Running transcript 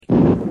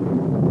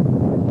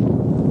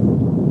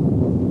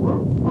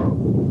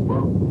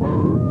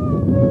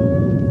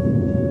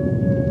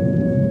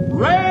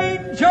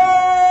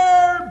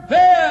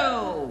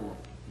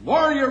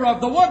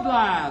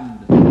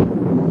woodland.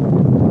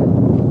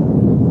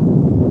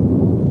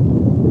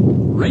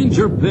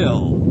 Ranger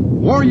Bill,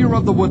 warrior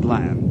of the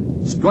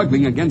woodland,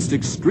 struggling against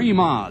extreme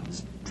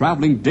odds,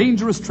 traveling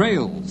dangerous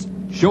trails,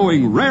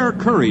 showing rare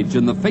courage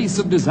in the face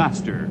of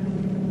disaster.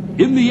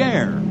 In the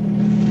air.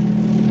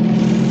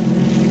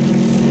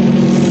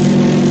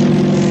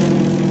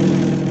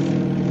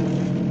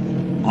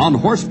 On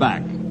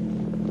horseback.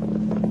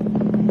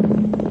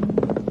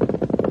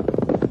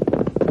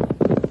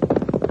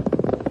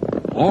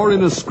 Or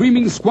in a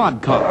screaming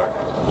squad car.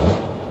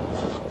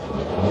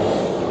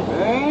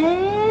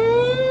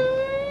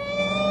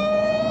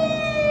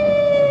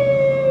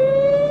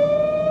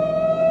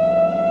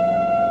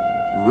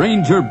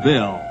 Ranger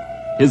Bill,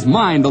 his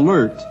mind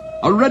alert,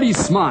 a ready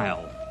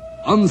smile,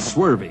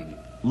 unswerving,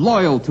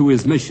 loyal to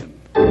his mission.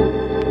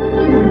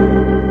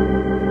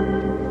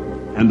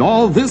 And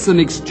all this in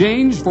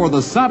exchange for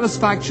the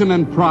satisfaction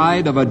and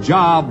pride of a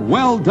job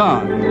well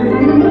done.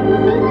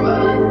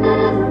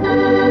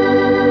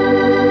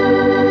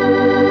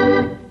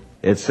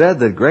 It's said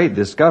that great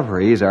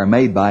discoveries are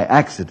made by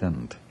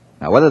accident.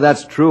 Now, whether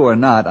that's true or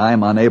not,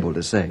 I'm unable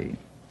to say.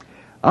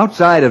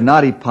 Outside of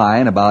Knotty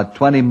Pine, about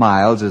 20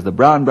 miles, is the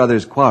Brown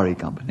Brothers Quarry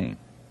Company.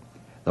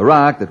 The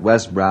rock that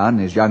Wes Brown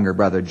and his younger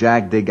brother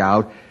Jack dig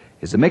out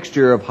is a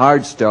mixture of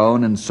hard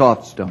stone and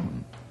soft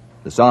stone.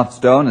 The soft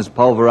stone is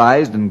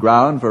pulverized and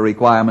ground for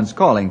requirements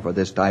calling for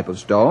this type of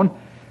stone,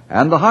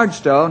 and the hard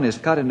stone is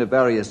cut into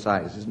various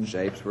sizes and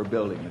shapes for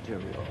building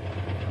material.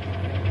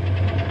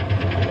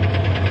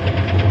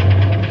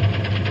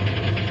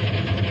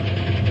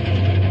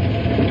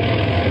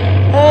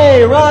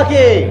 Hey,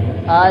 Rocky!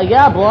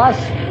 Yeah, boss.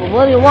 Well,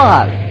 what do you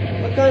want?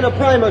 What kind of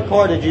primer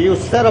core did you use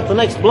to set up the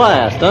next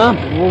blast, huh?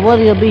 Well, what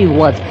do you mean,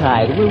 what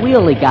kind? We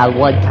only got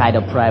one kind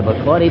of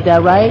primer cord, ain't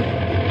that right?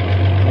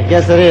 I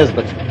guess it is,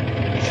 but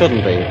it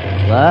shouldn't be.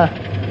 What?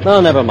 No,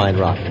 never mind,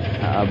 Rocky.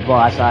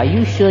 Boss, are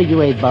you sure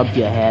you ain't bumped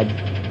your head?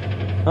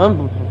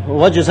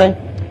 What'd you say?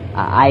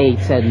 I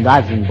ain't said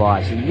nothing,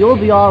 boss. You'll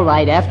be all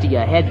right after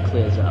your head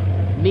clears up.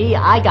 Me,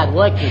 I got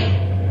work to do.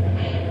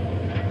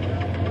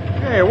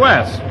 Hey,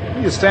 Wes. What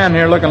are you standing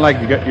here looking like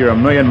you're a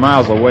million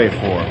miles away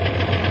for?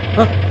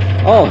 Huh?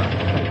 Oh,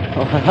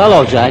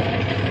 hello, Jack.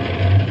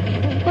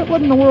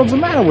 What in the world's the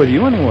matter with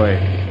you,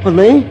 anyway? With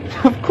me?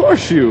 Of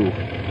course you.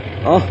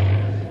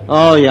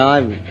 Oh, yeah,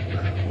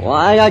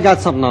 I got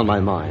something on my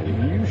mind.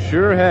 You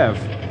sure have.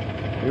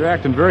 You're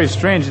acting very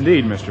strange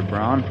indeed, Mr.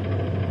 Brown.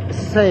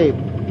 Say,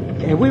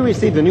 have we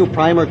received the new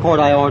primer cord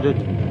I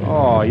ordered?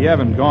 Oh, you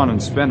haven't gone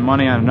and spent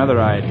money on another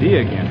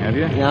idea again, have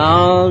you?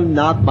 No,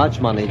 not much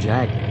money,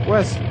 Jack.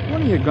 Wes,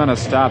 when are you going to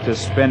stop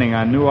this spending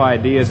on new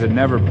ideas that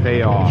never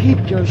pay off?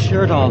 Keep your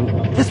shirt on.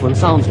 This one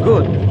sounds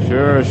good.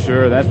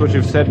 Sure. That's what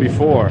you've said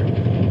before.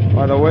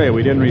 By the way,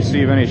 we didn't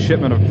receive any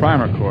shipment of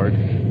primer cord.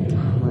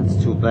 That's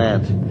too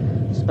bad.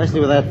 Especially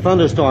with that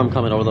thunderstorm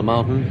coming over the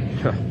mountain.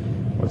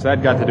 What's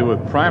that got to do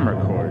with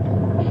primer cord?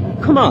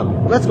 Come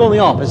on, let's go in the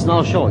office and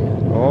I'll show you.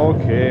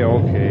 Okay.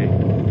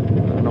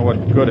 I don't know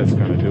what good it's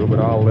going to do, but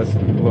I'll listen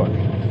and look.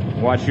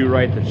 Watch you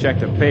write the check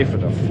to pay for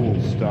the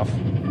fool stuff.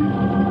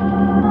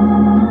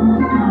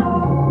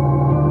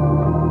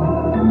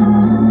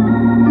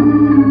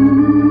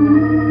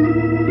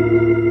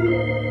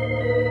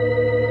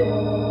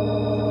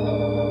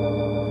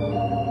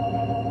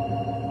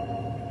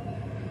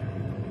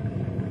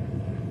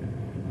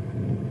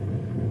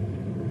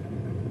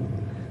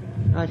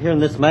 Right here in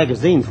this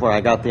magazine's where I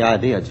got the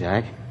idea,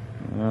 Jack.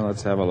 Well,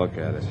 let's have a look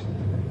at it.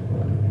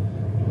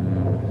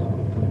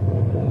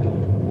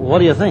 What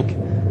do you think?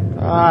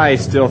 I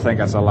still think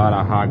that's a lot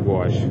of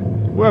hogwash.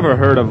 Whoever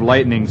heard of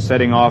lightning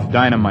setting off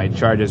dynamite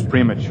charges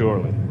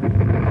prematurely?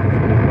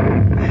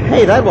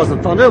 Hey, that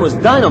wasn't thunder, it was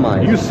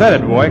dynamite. You said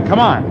it, boy. Come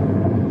on.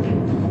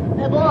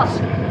 Hey,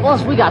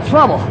 boss, we got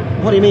trouble.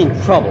 What do you mean,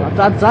 trouble?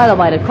 That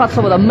dynamite had caught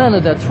some of the men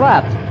in their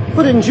trap.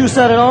 But didn't you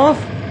set it off?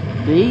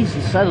 Me?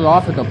 Set it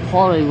off in the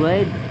pouring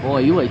rain?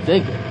 Boy, you ain't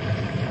thinking.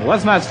 Well,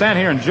 let's not stand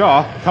here and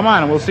jaw. Come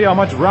on, and we'll see how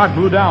much rock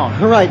blew down.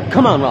 All right,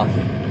 come on,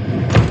 Rocky.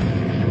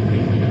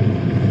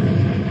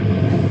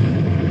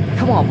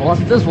 Come on, boss,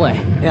 this way.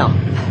 Yeah.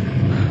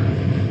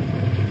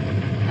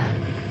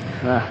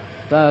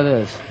 There it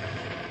is.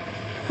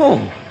 Oh,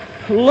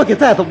 look at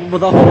that, the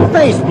whole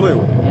face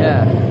blew.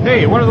 Yeah.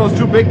 Hey, what are those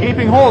two big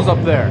gaping holes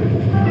up there?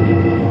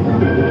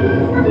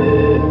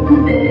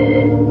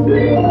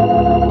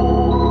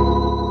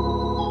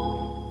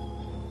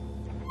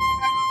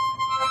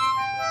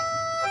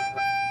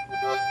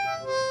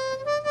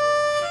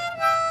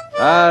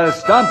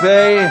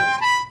 Stumpy!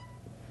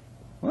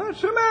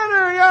 What's the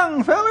matter,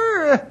 young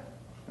feller?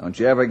 Don't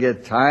you ever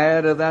get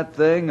tired of that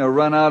thing or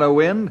run out of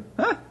wind?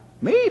 Huh?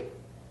 Me?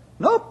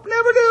 Nope,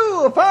 never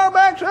do. Far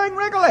back so I can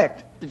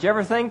recollect. Did you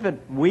ever think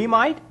that we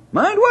might?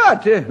 Mind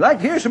what? Like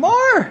to hear some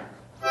more?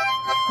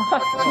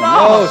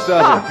 No,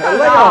 Stumpy.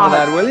 Lay off of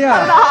that, will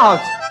ya?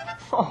 Out!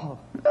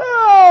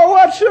 Oh,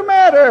 what's the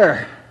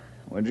matter?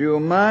 Would you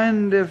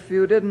mind if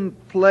you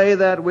didn't play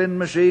that wind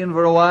machine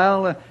for a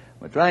while?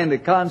 We're trying to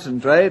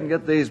concentrate and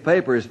get these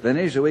papers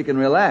finished so we can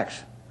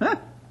relax. Huh?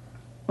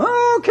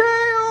 Oh,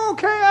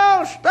 Okay,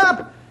 I'll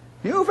stop.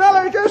 You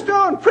fellas just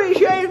don't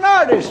appreciate an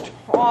artist.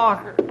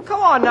 Oh,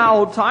 come on now,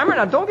 old timer.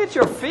 Now, don't get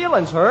your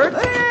feelings hurt. They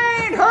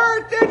ain't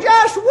hurt, they're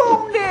just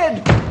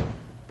wounded.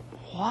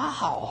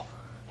 Wow.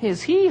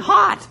 Is he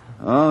hot?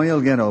 Oh,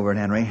 you'll get over it,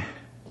 Henry.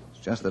 It's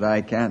just that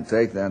I can't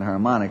take that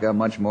harmonica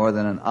much more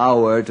than an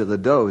hour to the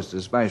dose,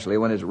 especially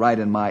when it's right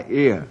in my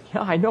ear.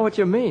 Yeah, I know what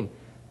you mean.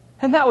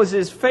 And that was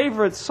his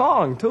favorite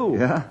song, too.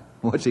 Yeah?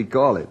 What's he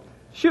call it?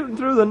 Shooting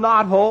through the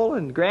knothole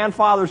and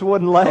grandfather's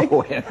wooden leg.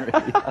 Oh, Henry.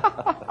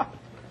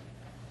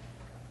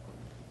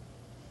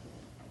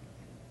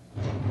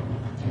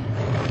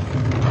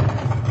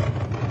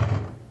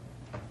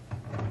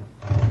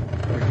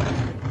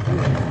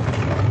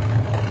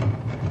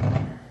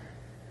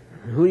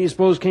 Who do you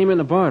suppose came in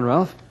the barn,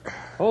 Ralph?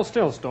 Hold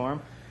still,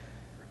 Storm.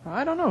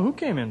 I don't know who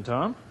came in,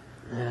 Tom.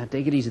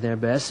 Take it easy there,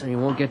 Bess, or you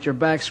won't get your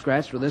back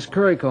scratched with this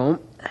curry comb.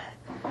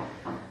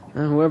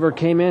 Whoever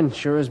came in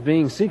sure is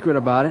being secret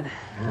about it.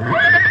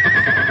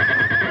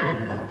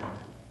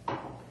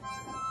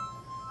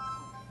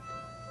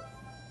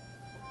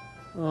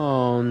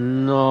 Oh,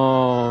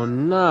 no,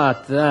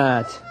 not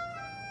that.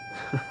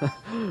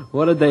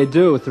 What did they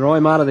do, throw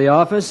him out of the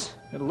office?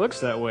 It looks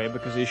that way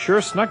because he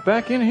sure snuck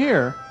back in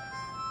here.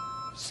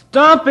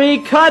 Stumpy,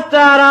 cut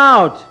that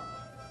out!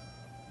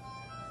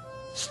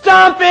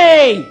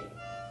 Stumpy!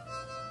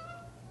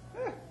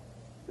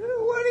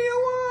 What do you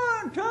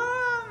want,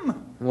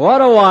 Tom? What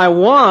do I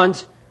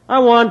want? I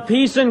want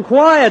peace and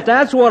quiet,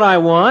 that's what I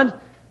want.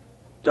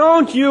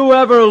 Don't you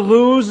ever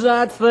lose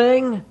that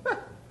thing?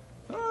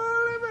 All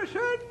of a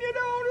sudden you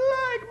don't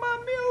like my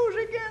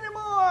music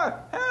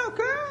anymore. How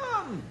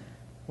come?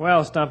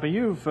 Well, Stumpy,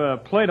 you've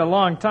played a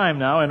long time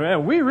now,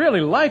 and we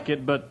really like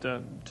it, but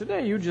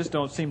today you just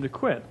don't seem to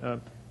quit.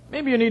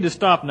 Maybe you need to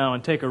stop now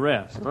and take a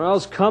rest. Or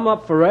else come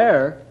up for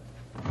air.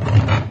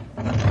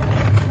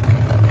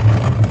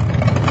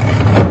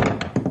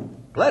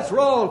 Let's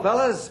roll,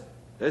 fellas.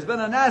 There's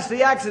been a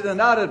nasty accident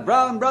out at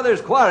Brown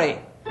Brothers Quarry.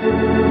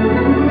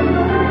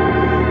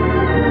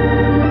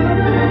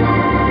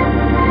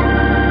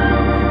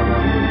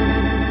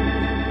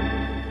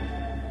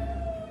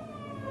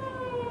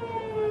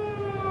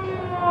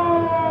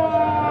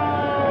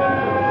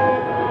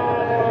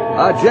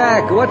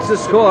 Jack, what's the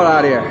score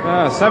out here?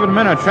 7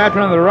 men are trapped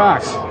under the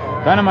rocks.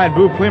 Dynamite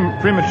blew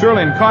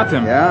prematurely and caught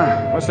them.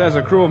 Yeah? West has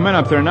a crew of men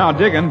up there now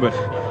digging, but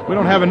we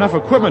don't have enough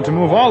equipment to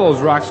move all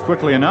those rocks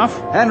quickly enough.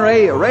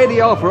 Henry,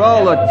 radio for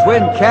all the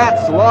Twin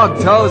Cats,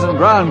 Log Toes, and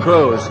ground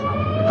crews.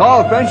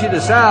 Call Frenchy to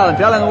Sal and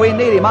tell him we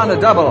need him on the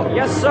double.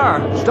 Yes, sir.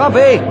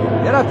 Stumpy,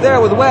 get up there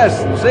with Wes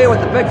and see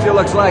what the picture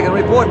looks like and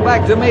report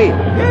back to me.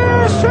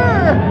 Yes,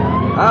 sir.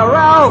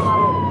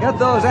 Ralph, get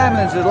those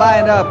ambulances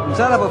lined up and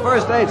set up a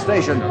first aid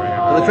station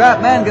so the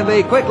trapped men can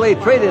be quickly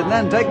treated and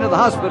then taken to the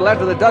hospital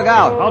after they're dug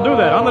out. I'll do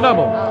that, on the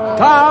double.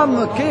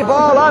 Tom, keep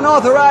all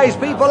unauthorized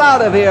people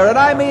out of here, and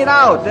I mean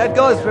out. That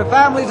goes for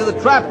families of the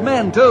trapped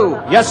men, too.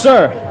 Yes,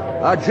 sir.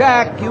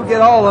 Jack, you get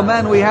all the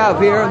men we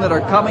have here and that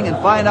are coming and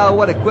find out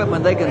what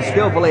equipment they can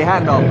skillfully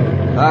handle.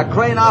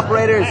 Crane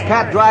operators,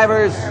 cat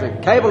drivers,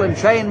 cable and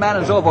chain men,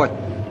 and so forth.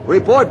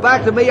 Report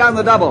back to me on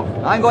the double.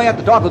 I'm going to have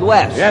to talk with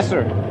Wes. Yes,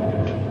 sir.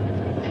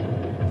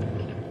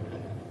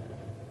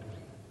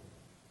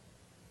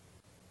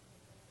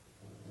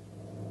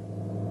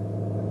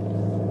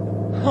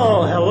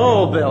 Oh,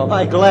 hello, Bill.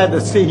 I'm glad to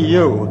see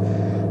you.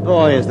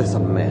 Boy, is this a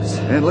mess.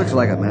 It looks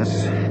like a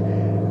mess.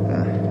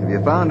 Have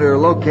you found or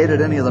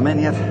located any of the men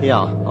yet? Yeah,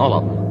 all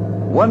of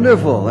them.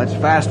 Wonderful. That's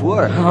fast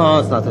work. Oh,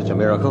 it's not such a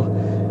miracle.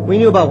 We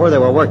knew about where they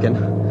were working.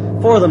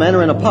 4 of the men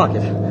are in a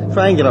pocket.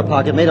 Triangular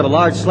pocket made of a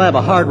large slab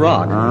of hard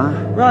rock.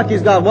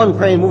 Rocky's got one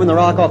crane moving the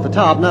rock off the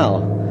top now.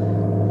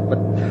 But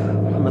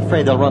I'm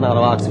afraid they'll run out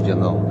of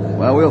oxygen, though.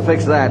 Well, we'll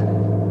fix that.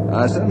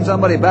 Send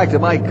somebody back to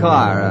my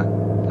car.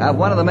 Have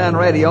one of the men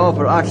radio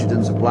for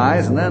oxygen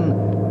supplies, and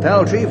then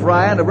tell Chief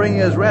Ryan to bring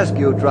his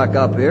rescue truck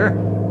up here,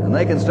 and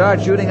they can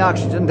start shooting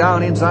oxygen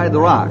down inside the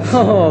rocks.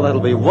 Oh,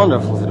 that'll be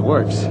wonderful if it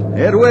works.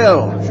 It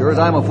will, sure as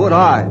I'm a foot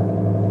high.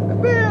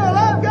 Bill,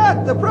 I've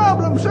got the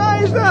problem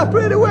sized up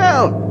pretty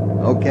well.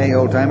 Okay,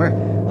 old-timer,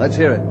 let's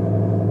hear it.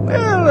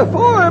 Well, the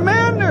 4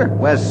 men are...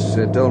 Wes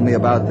told me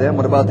about them.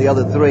 What about the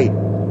other 3?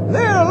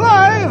 They're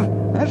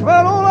alive. That's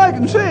about all I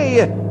can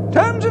see.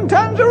 Tons and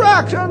tons of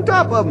rocks on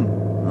top of them.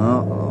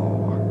 Uh-oh.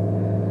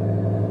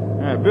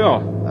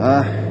 Bill.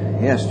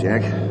 Yes,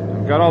 Jack.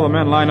 We've got all the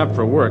men lined up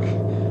for work.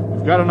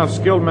 We've got enough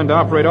skilled men to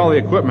operate all the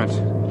equipment.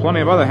 Plenty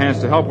of other hands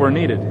to help where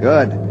needed.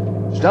 Good.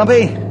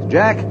 Stumpy,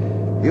 Jack,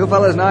 you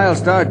fellas and I'll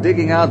start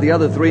digging out the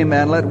other 3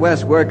 men. Let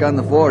Wes work on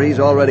the 4 he's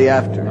already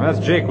after. Well,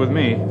 that's Jake with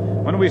me.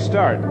 When do we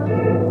start?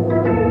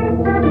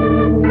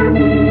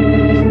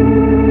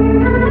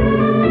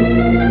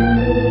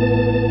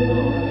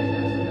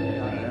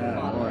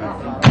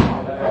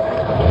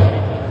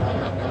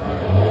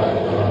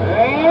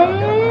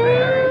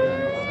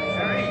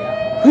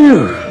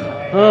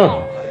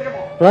 Oh,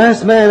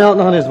 Last man out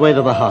and on his way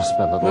to the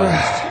hospital at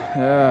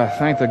last.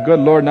 Thank the good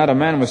Lord not a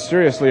man was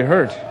seriously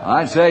hurt.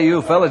 I'd say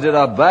you fellas did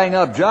a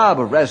bang-up job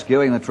of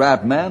rescuing the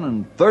trapped men,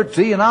 and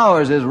 13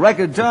 hours is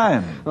record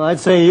time. Well, I'd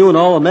say you and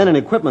all the men and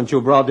equipment you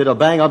brought did a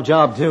bang-up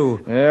job,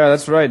 too. Yeah,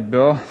 that's right,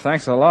 Bill.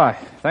 Thanks a lot.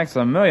 Thanks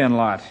a million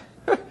lot.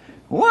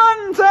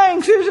 One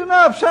thanks is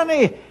enough,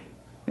 Sonny.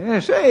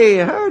 Say,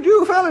 how'd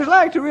you fellas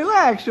like to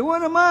relax to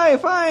one of my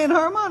fine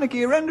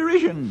harmonica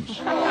renditions?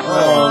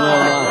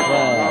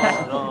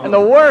 And the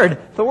word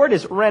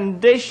is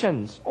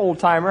renditions,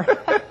 old-timer.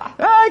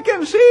 I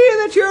can see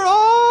that you're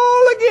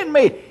all agin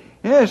me.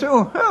 Yeah,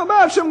 so how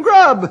about some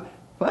grub?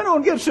 If I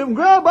don't get some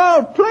grub,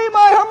 I'll play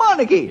my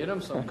harmonica.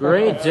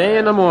 Great day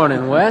in the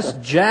morning, Wes.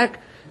 Jack,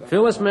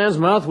 fill this man's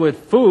mouth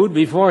with food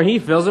before he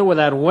fills it with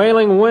that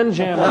wailing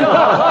windjammer.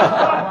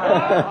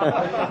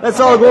 Let's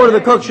all go to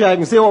the cook shack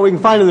and see what we can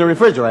find in the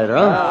refrigerator,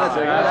 huh? That's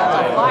a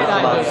fine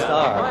idea.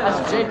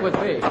 That's Jake with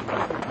me.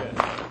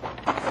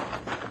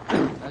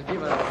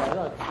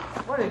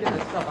 Where did he get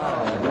this stuff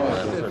out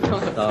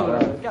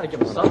of? Gotta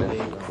give him something to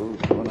eat.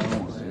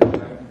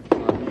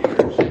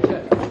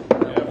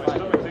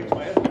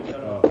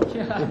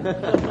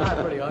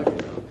 Pretty ugly.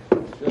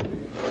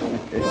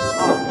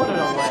 Put it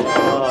away.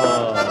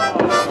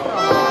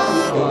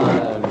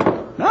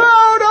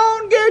 Now,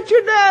 don't get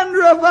your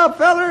dandruff up,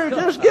 feller.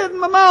 Just getting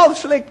my mouth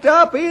slicked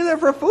up, either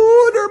for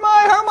food or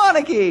my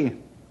harmonica.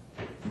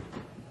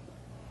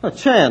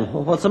 Chan,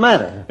 what's the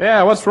matter?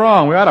 Yeah, what's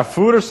wrong? We out of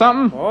food or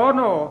something? Oh,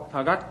 no.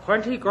 I got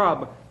plenty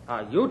grub.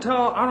 You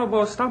tell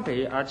Honorable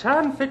Stumpy,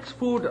 Chan fix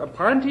food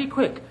plenty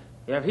quick.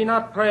 If he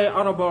not play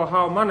Honorable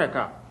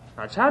Harmonica.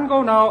 Chan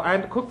go now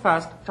and cook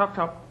fast. Chop,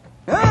 chop.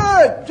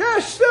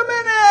 Just a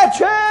minute,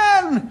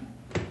 Chan.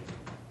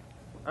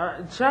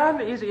 Chan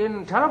is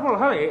in terrible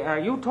hurry.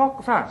 You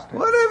talk fast.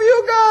 What have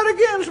you got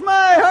against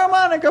my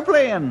harmonica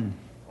playing?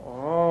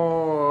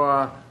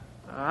 Oh,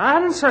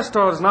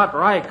 ancestors not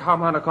like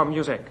harmonica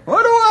music.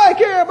 What do I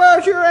care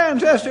about your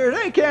ancestors?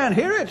 They can't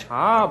hear it.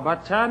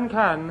 But Chan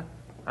can.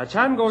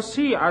 Chan go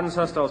see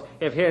ancestors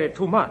if hear it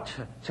too much.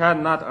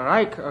 Chan not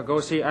like go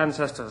see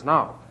ancestors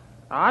now.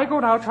 I go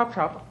now, chop,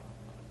 chop.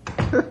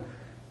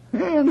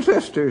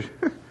 Ancestors.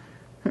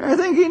 I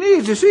think he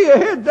needs to see a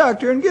head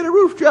doctor and get a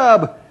roof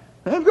job.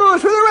 That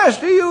goes for the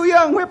rest of you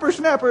young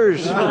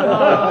whippersnappers. Now,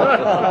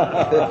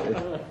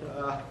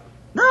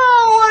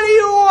 what do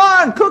you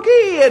want,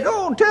 Cookie?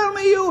 Don't tell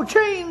me you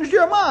changed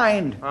your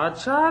mind.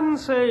 Chan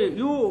say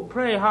you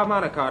play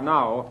harmonica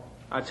now.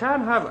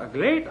 Chan have a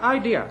great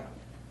idea.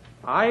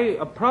 I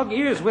plug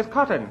ears with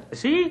cotton.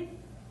 See?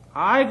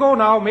 I go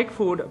now make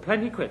food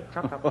plenty quick.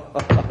 Chop, chop.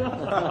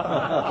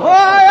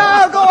 Why,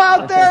 I'll go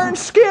out there and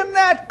skin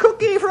that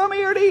Cookie from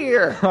ear to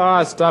ear.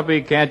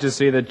 Stumpy, can't you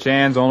see that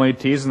Chan's only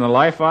teasing the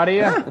life out of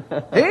you?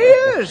 He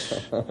is.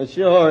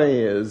 Sure he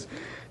is.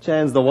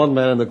 Chan's the one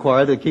man in the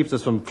choir that keeps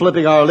us from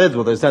flipping our lids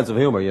with his sense of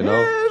humor, you know.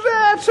 Is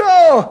that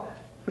so?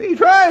 If he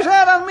tries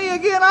that on me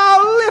again,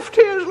 I'll lift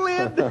his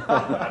lid.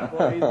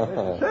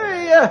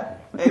 Say,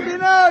 maybe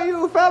now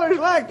you fellers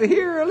like to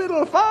hear a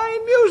little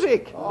fine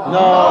music.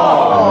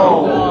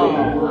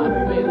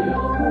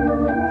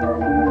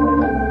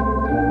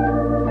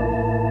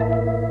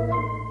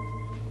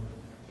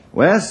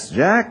 Wes,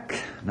 Jack,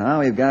 now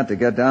we've got to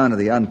get down to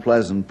the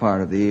unpleasant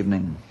part of the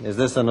evening. Is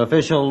this an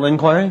official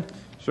inquiry?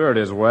 Sure it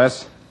is,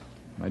 Wes.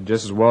 Might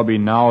just as well be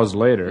now as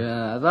later.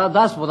 Yeah,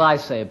 that's what I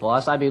say,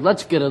 boss. I mean,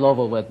 let's get it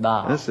over with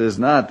now. This is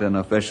not an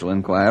official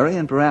inquiry,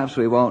 and perhaps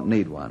we won't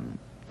need one.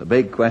 The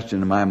big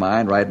question in my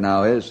mind right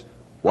now is,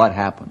 what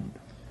happened?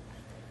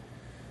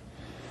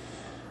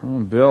 Oh,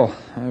 Bill,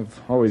 I've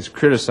always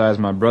criticized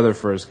my brother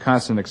for his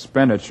constant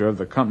expenditure of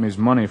the company's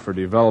money for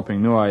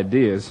developing new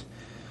ideas.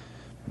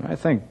 But I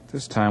think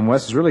this time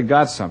Wes has really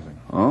got something.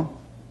 Oh?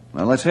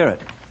 Well, let's hear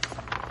it.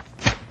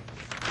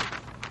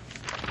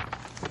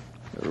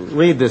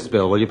 Read this,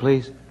 Bill, will you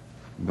please?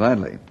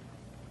 Gladly.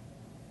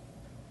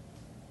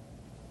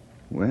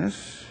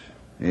 Wes,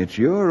 it's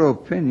your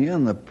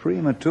opinion the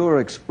premature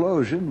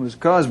explosion was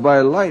caused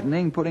by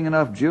lightning putting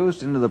enough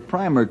juice into the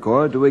primer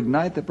cord to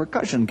ignite the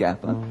percussion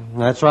cap, huh?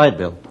 That's right,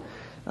 Bill.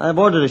 I've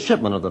ordered a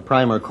shipment of the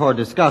primer cord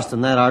discussed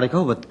in that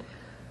article, but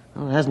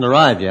it hasn't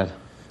arrived yet.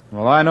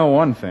 Well, I know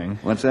one thing.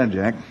 What's that,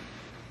 Jack?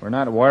 We're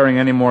not wiring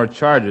any more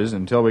charges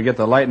until we get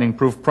the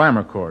lightning-proof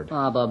primer cord.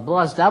 But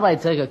boss, that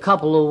might take a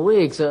couple of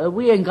weeks.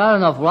 We ain't got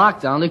enough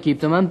lockdown to keep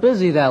the men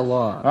busy that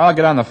long. I'll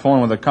get on the phone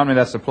with the company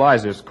that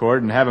supplies this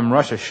cord and have them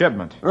rush a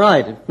shipment.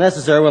 Right. If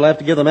necessary, we'll have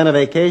to give the men a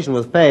vacation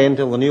with pay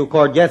until the new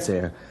cord gets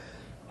here.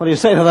 What do you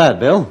say to that,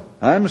 Bill?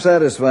 I'm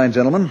satisfied,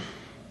 gentlemen.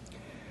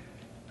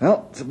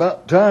 Well, it's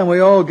about time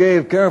we all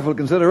gave careful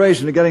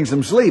consideration to getting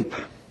some sleep.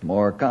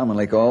 More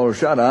commonly called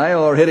shut-eye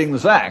or hitting the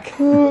sack.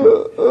 I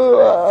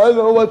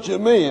know what you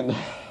mean.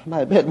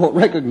 My bed won't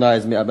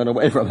recognize me. I've been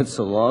away from it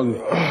so long.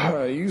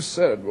 You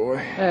said it, boy.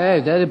 Hey,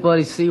 did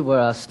anybody see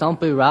where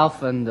Stumpy,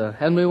 Ralph, and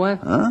Henry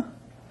went? Huh?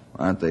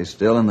 Aren't they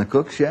still in the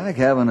cook shack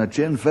having a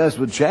chin fest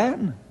with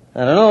Chan?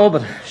 I don't know,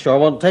 but sure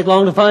won't take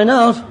long to find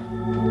out.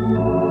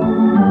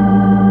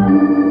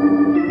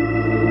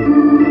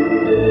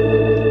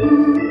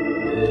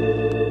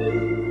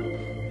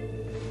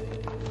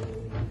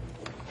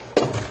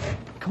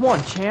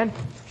 on, Chan.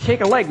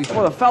 Shake a leg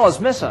before the fellas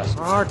miss us.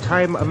 Our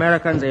time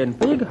Americans in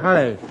big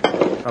hurry.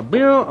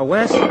 Bill,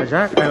 West,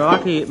 Jack, and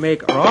Rocky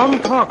make wrong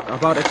talk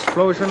about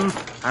explosion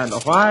and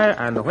why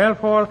and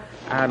wherefore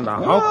and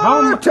how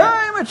come.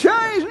 Time a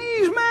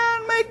Chinese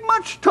man make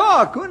much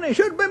talk when they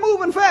should be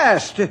moving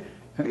fast.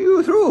 Are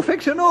you through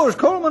fixing those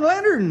Coleman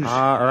lanterns?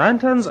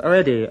 Lanterns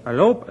ready,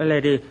 Lope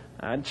ready,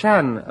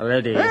 Chan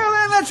ready. Well,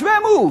 then let's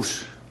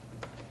vamoose.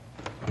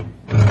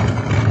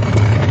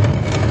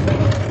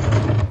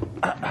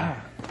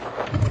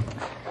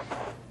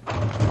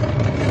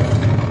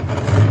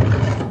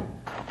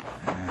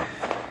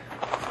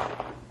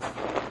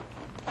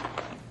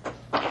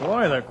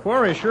 Boy, the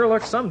quarry sure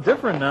looks some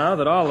different now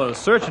that all the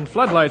search and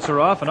floodlights are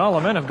off and all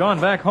the men have gone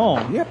back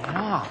home. Yep.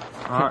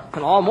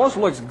 It almost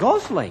looks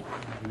ghostly.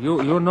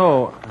 You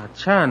know,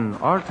 Chan,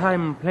 all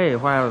time play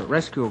while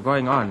rescue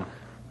going on.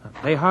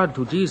 Play hard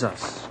to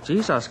Jesus.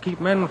 Jesus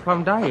keep men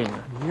from dying.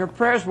 Your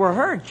prayers were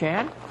heard,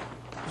 Chan.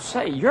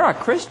 Say, you're a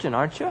Christian,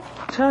 aren't you?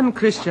 Chan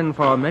Christian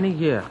for many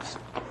years.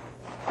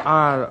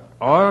 Are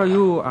all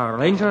you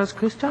Rangers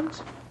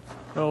Christians?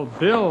 Well,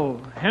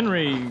 Bill,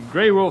 Henry,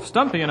 Grey Wolf,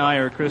 Stumpy, and I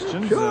are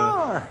Christians.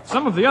 Sure.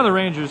 Some of the other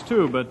Rangers,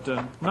 too, but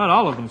not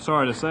all of them,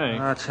 sorry to say.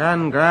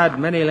 Chan glad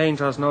many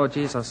Rangers know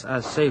Jesus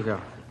as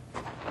Savior.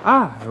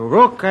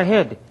 Look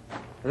ahead.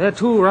 There are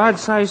 2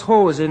 rod-sized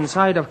holes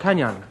inside of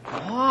canyon.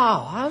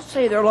 Wow, I'll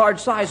say they're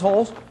large-size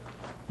holes.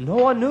 No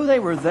one knew they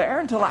were there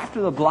until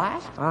after the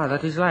blast?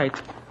 That is right.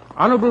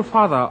 Honorable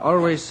Father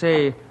always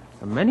say,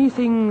 many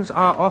things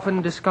are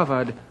often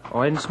discovered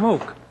or in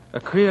smoke,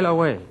 clear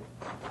away.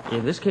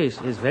 In this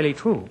case, is very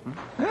true.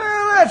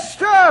 Well, let's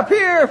stop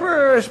here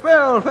for a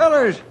spell,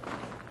 fellers.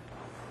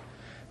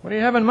 What do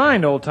you have in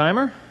mind,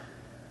 old-timer?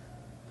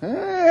 I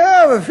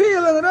have a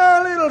feeling that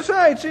our little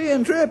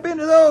sightseeing trip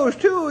into those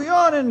 2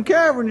 yawning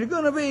caverns is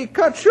going to be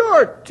cut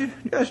short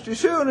just as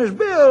soon as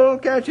Bill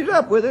catches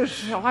up with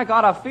us. Well, I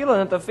got a feeling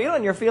that the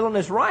feeling you're feeling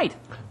is right.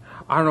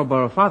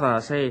 Honorable Father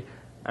say,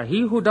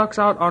 he who ducks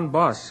out on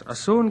boss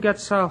soon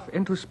gets self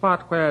into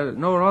spot where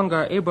no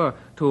longer able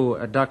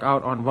to duck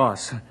out on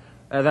boss.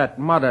 That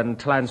modern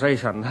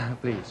translation,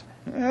 please.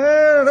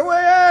 The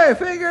way I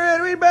figure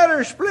it, we'd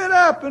better split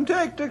up and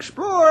take to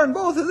exploring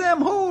both of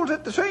them holes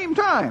at the same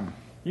time.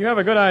 You have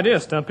a good idea,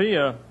 Stumpy.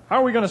 How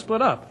are we going to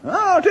split up?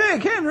 I'll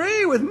take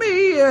Henry with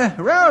me.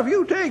 Ralph,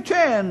 you take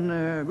Chan.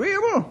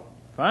 Agreeable?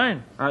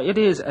 Fine. It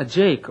is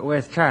Jake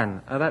with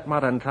Chan. That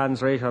modern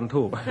translation,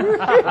 too.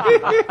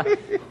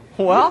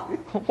 Well,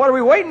 what are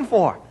we waiting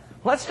for?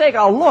 Let's take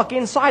a look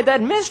inside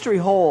that mystery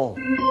hole.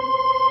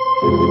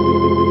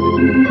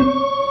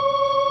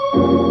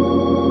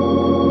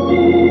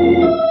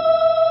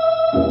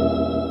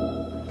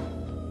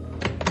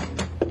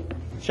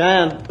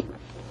 Chan,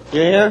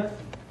 you here?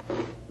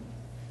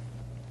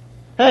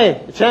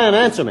 Hey, Chan,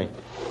 answer me.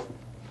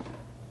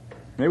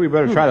 Maybe we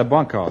better try the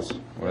bunkhouse.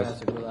 Wes.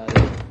 That's a good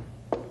idea.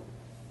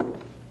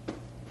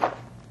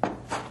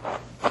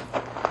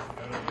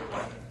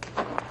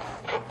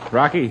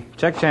 Rocky,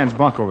 check Chan's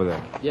bunk over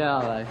there. Yeah,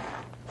 all right.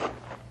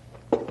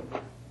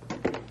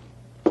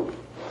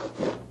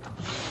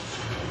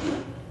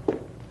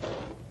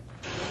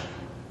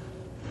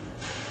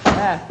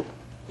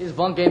 His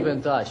bunk ain't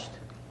been touched.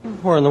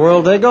 Where in the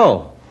world they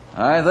go?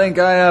 I think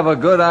I have a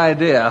good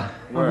idea.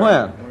 When?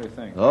 What do you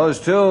think? Those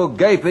 2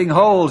 gaping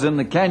holes in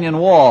the canyon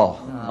wall.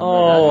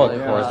 Oh,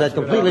 of course. That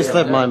completely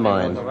slipped my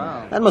mind.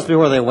 That must be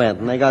where they went,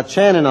 and they got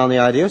Chan in on the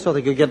idea so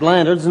they could get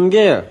lanterns and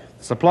gear.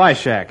 Supply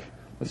shack.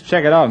 Let's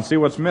check it out and see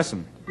what's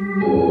missing.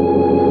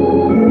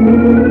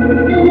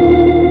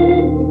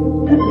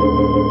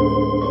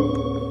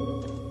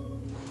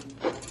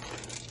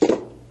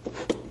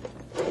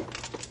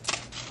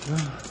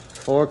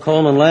 Four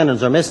Coleman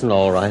lanterns are missing,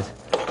 all right.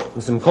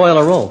 And some coil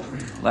of rope.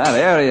 That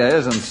area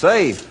isn't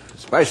safe,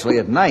 especially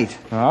at night.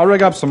 I'll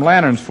rig up some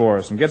lanterns for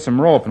us and get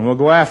some rope, and we'll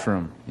go after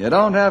them. You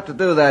don't have to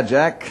do that,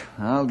 Jack.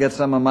 I'll get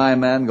some of my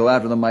men, go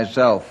after them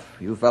myself.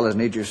 You fellas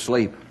need your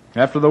sleep.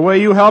 After the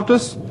way you helped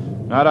us?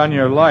 Not on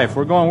your life.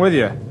 We're going with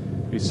you.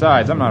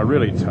 Besides, I'm not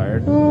really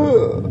tired.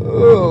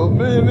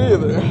 Me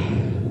neither.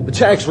 But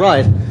Jack's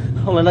right.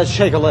 Only let's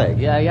shake a leg.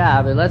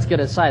 Yeah, but let's get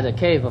inside the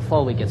cave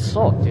before we get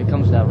soaked. Here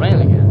comes that rain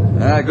again.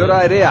 Good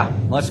idea.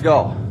 Let's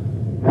go.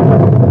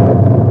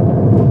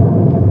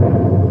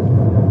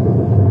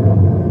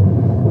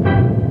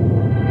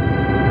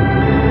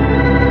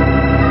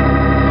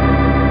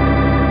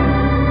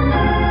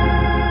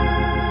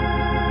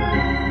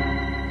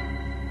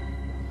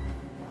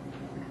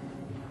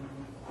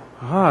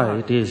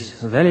 It is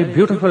very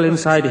beautiful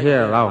inside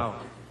here, Ralph.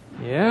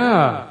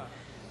 Yeah.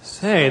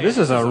 Say, this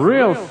is a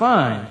real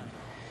find.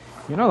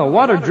 You know, the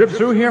water dripped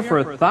through here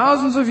for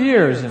thousands of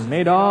years and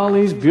made all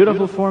these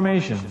beautiful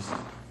formations.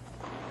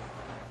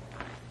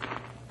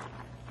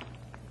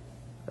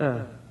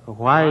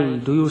 Why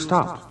do you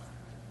stop?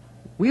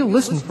 We'll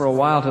listen for a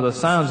while to the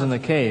sounds in the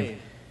cave.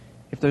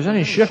 If there's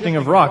any shifting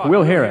of rock,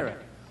 we'll hear it.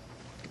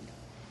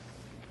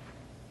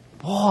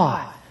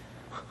 Boy,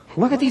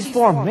 look at these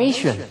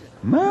formations.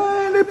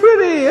 Mighty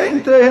pretty,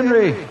 ain't they,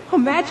 Henry?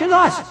 Imagine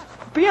us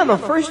being the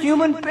first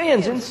human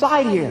beings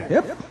inside here.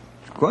 Yep.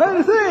 It's quite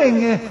a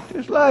thing.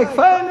 Just like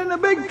finding a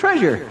big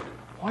treasure.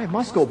 Why, it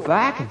must go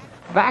back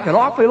an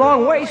awfully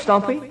long way,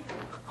 Stumpy.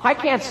 I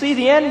can't see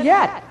the end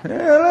yet.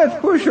 Yeah, let's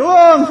push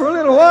along for a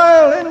little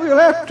while, then we'll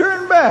have to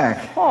turn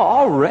back. Oh,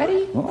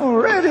 already?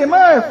 Already,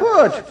 my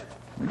foot.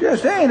 We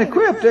just ain't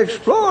equipped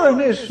exploring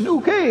this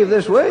new cave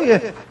this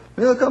way.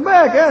 We'll come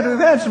back after we've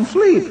had some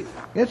sleep.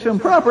 Get some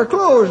proper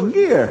clothes and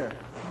gear.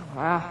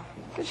 Well, I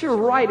guess you're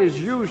right as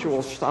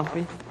usual,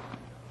 Stumpy.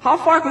 How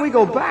far can we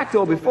go back,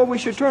 though, before we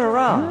should turn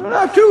around?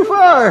 Not too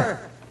far.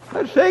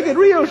 Let's take it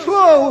real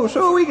slow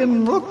so we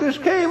can look this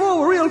cave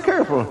over real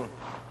careful.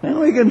 Then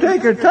we can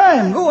take our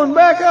time going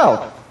back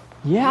out.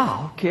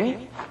 Yeah,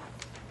 okay.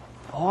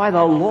 Boy,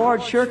 the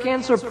Lord sure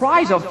can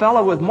surprise a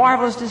fellow with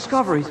marvelous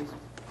discoveries.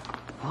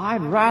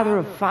 I'd rather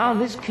have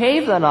found this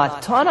cave than a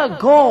ton of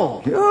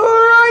gold. You're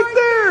right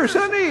there,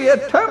 sonny.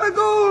 A ton of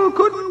gold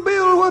couldn't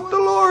build what the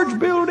Lord's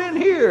built in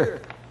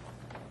here.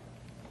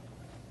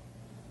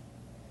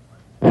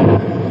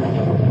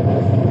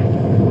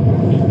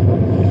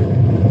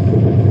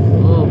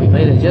 Oh, we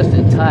made it just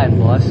in time,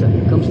 boss.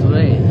 Here comes the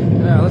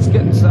rain. Yeah, let's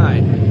get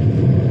inside.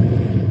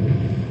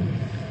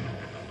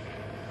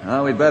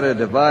 Now we'd better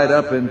divide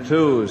up in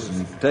twos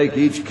and take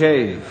each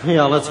cave.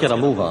 Yeah, let's get a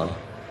move on.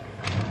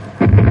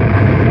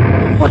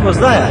 What was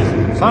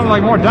that? Sounded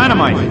like more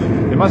dynamite.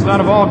 They must not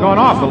have all gone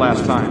off the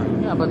last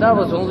time. Yeah, but that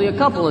was only a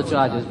couple of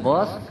charges,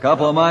 boss. A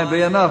couple might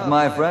be enough,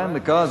 my friend,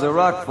 to cause a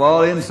rock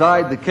fall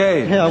inside the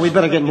cave. Yeah, we'd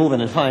better get moving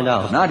and find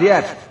out. Not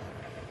yet.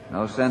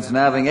 No sense in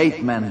having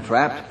 8 men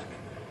trapped.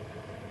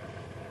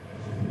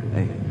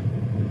 Hey,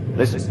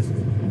 listen.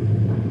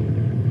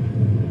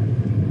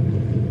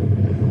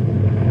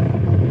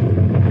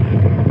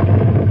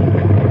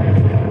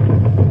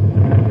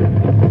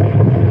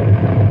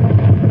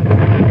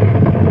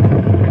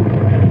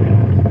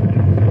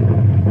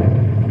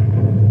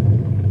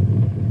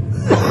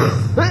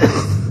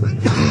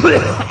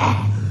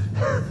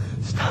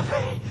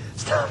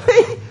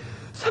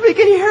 Stumpy,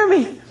 can you hear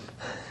me?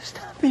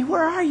 Stumpy,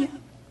 where are you?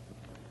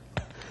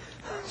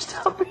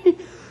 Stumpy,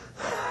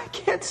 I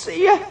can't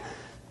see you.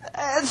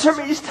 Answer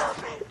me,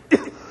 Stumpy.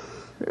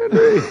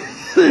 Henry,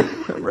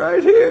 I'm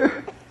right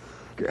here.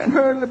 Can't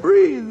hardly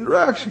breathe. The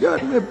rock's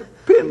got me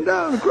pinned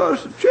down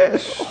across the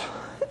chest.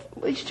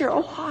 At least you're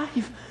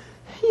alive.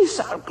 You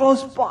sound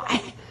close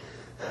by.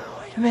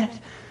 Wait a minute.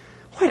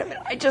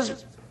 I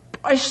just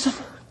brushed some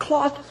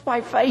cloth with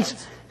my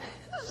face.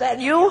 Is that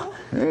you?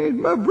 Ain't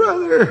my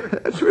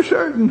brother, that's for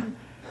certain.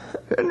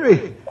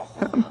 Henry,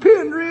 I'm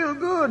pinned real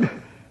good.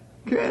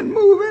 Can't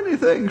move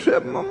anything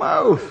except my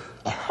mouth.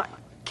 I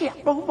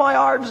can't move my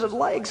arms and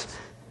legs,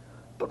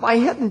 but my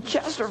head and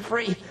chest are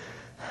free.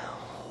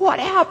 What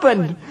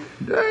happened?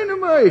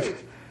 Dynamite.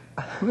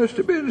 Must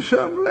have been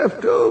some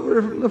left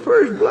over from the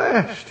first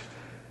blast.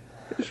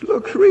 This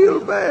looks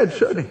real bad,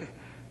 sonny.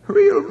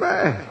 Real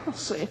bad. I'll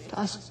say it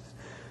does.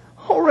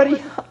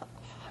 Already,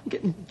 I'm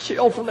getting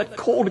chill from that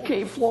cold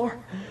cave floor.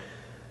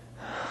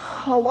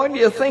 How long do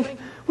you think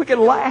we can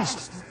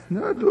last?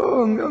 Not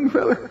long, young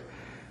fella.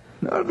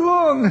 Not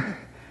long.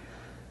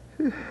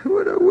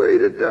 What a way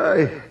to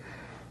die.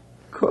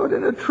 Caught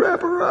in a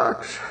trap of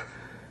rocks.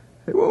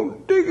 They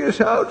won't dig us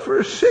out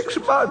for 6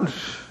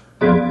 months.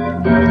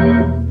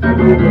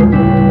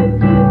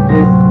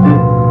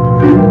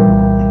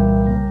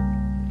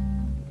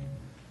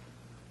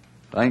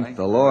 Thank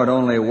the Lord,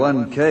 only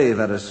one cave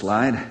had a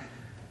slide.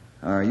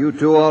 Are you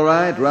two all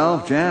right,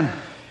 Ralph, Jan?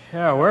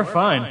 Yeah, we're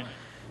fine. A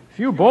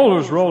few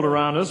boulders rolled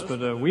around us,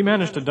 but we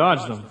managed to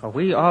dodge them.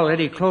 We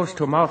already close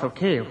to mouth of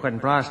cave when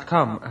blast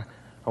come.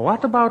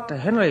 What about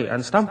Henry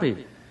and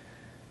Stumpy?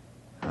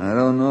 I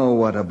don't know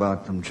what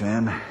about them,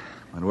 Jan,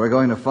 but we're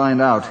going to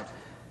find out.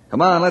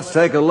 Come on, let's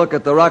take a look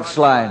at the rock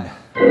slide.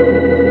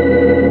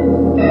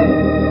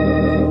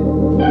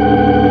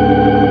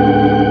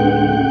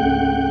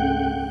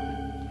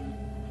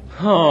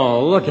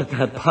 Oh, look at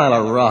that pile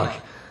of rock.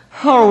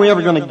 How are we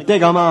ever going to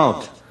dig them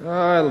out?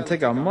 Oh, it'll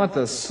take a month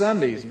of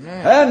Sundays,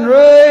 man.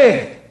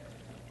 Henry!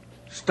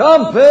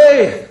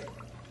 Stumpy!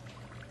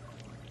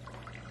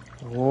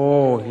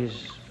 Oh,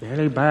 he's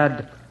very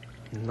bad.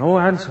 No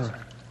answer.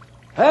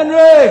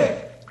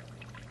 Henry!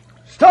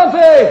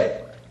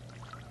 Stumpy!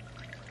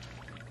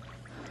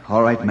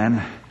 All right,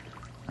 men.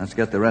 Let's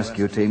get the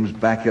rescue teams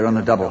back here on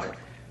the double.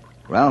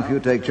 Ralph, you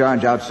take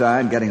charge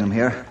outside, getting them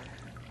here.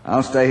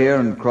 I'll stay here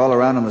and crawl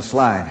around on the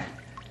slide.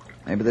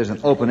 Maybe there's an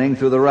opening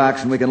through the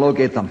rocks and we can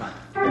locate them.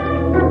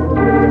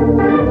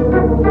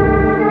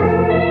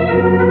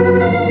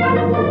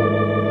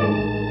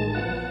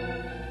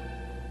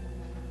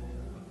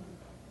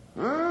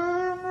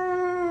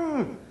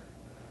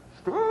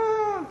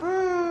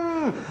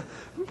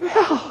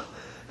 Bell!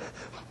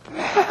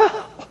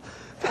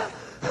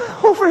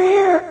 Over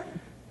here!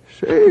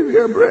 Save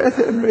your breath,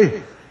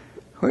 Henry.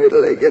 Wait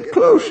till they get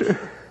closer.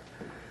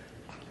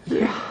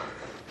 Yeah,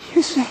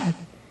 you said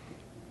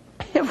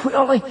if we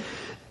only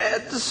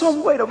had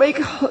some way to make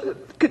a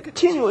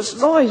continuous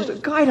noise to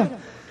guide them.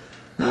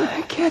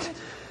 I can't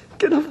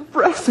get enough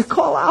breath to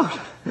call out.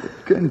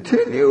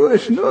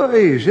 Continuous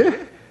noise,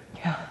 eh?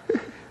 Yeah.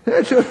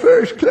 That's a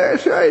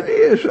first-class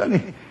idea,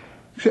 Sonny.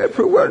 Except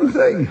for one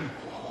thing.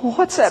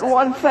 What's that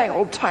one thing,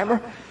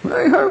 old-timer?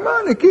 My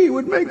harmonica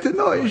would make the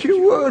noise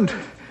you want,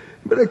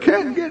 but I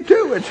can't get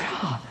to it.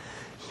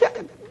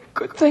 Yeah,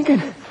 good thinking.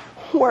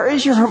 Where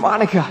is your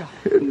harmonica?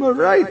 In my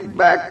right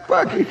back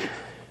pocket.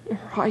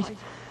 Right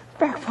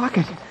back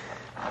pocket.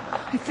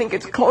 I think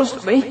it's close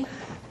to me.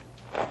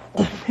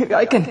 Maybe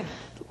I can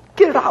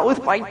get it out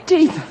with my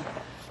teeth.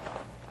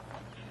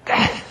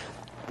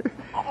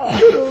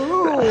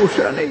 Oh,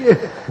 Sonny,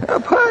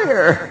 up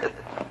higher.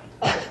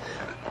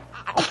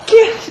 I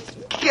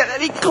can't get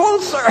any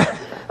closer.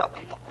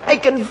 I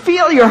can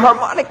feel your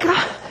harmonica,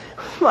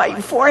 my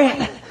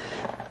forehead,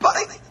 but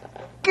I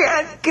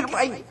can't get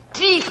my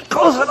teeth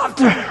close enough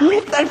to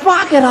rip that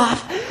pocket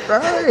off.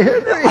 Try,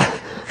 Henry.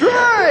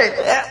 Try.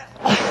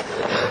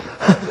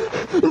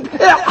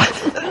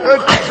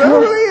 It's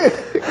only a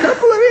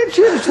couple of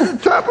inches to the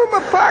top of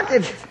my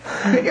pocket.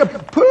 Can you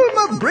pull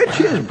my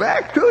breeches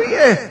back to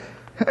you?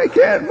 I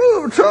can't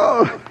move at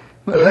all.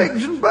 My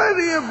legs and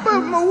body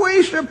above my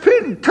waist are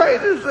pinned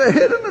tight as the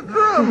head of a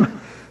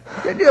drum.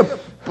 Can you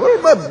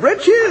pull my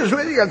breeches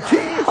with your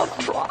teeth? I'll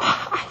try.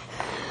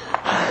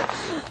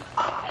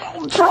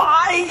 I'll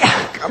try.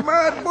 Come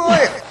on,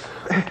 boy.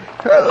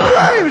 Our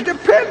lives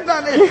depend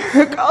on it.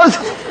 Here it goes.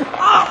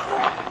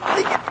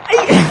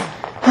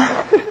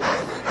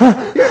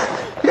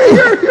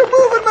 You're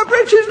moving my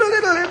breeches a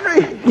little,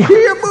 Henry.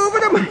 You're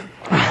moving them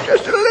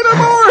just a little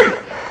more.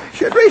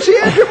 Should reach the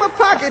edge of my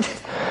pocket.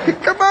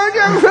 Come on,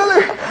 young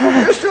fella.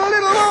 Just a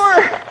little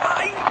more.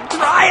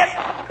 Try it.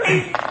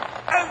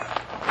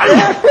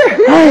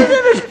 You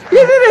did it.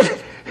 You did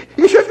it.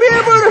 You should be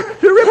able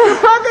to rip the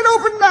pocket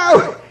open now.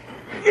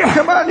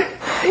 Come on.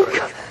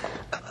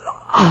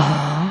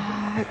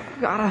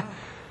 I've gotta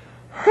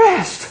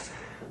rest.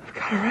 I've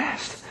gotta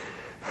rest.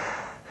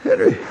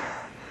 Henry,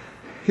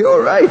 you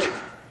all right?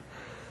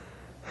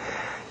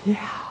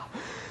 Yeah.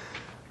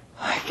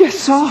 I guess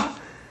so.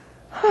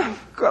 I'm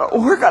gonna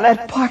work on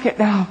that pocket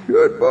now.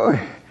 Good boy.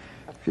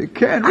 If you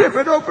can't rip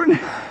it open,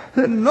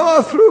 then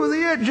gnaw through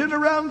the edge and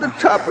around the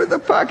top of the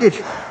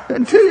pocket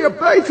until you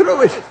bite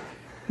through it.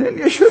 Then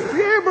you should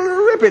be able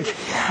to rip it.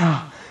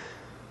 Yeah.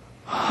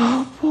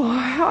 Oh, boy,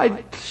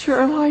 I'd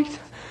sure like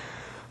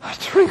a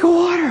drink of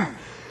water.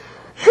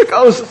 Here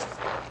goes.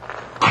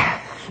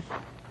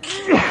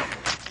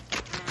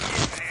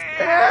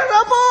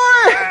 Atta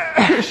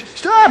boy!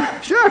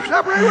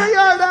 Stop right where you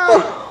are now.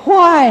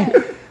 Why?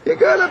 You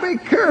gotta be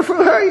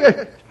careful how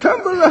you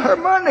tumble the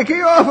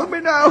harmonica off of me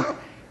now.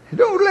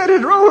 Don't let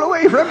it roll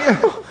away from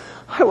you.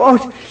 I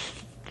won't.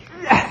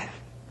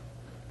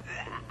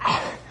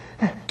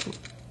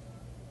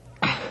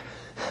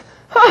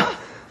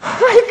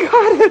 I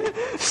got it!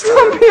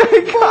 Stumpy,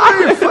 I got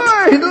it!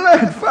 Fine,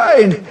 lad,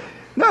 fine.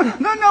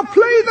 Now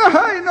play the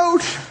high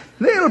notes.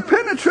 They'll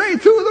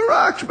penetrate through the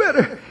rocks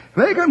better.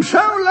 Make them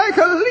sound like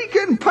a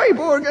leaking pipe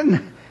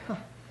organ.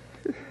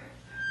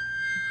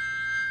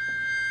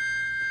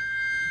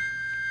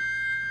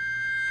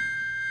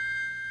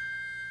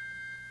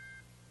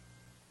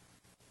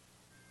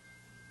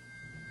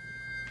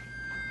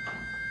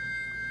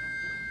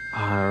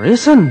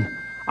 Listen,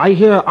 I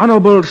hear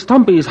Honorable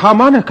Stumpy's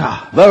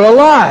harmonica. They're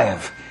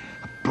alive.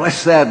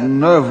 Bless that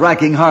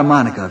nerve-wracking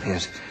harmonica of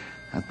his.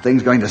 That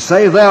thing's going to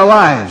save their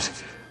lives.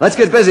 Let's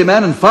get busy,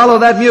 men, and follow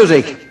that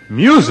music.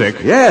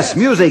 Music? Yes,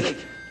 music.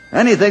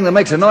 Anything that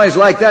makes a noise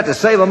like that to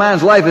save a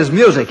man's life is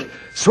music.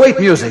 Sweet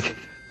music.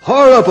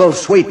 Horrible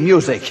sweet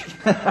music.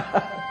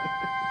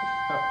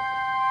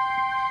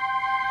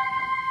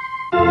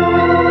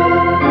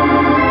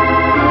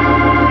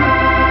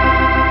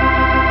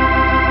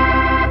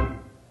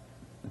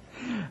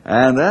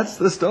 And that's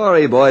the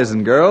story, boys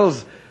and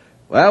girls.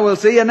 Well, we'll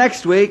see you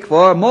next week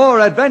for more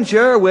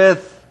adventure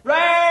with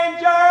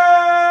Ranger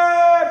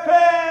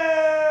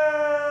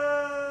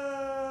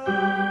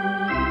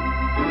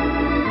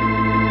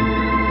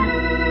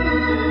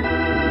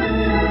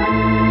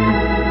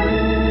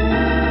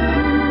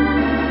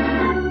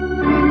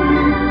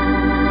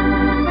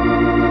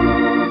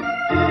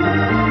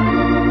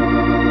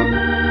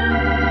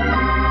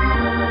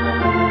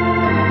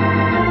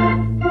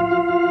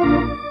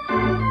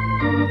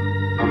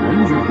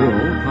Ranger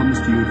Bill comes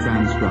to you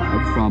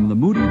transcribed from the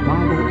Moody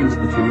Bible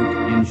Institute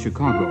in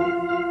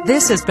Chicago.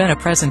 This has been a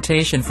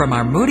presentation from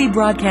our Moody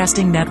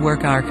Broadcasting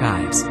Network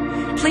archives.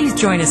 Please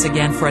join us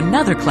again for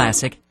another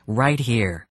classic right here.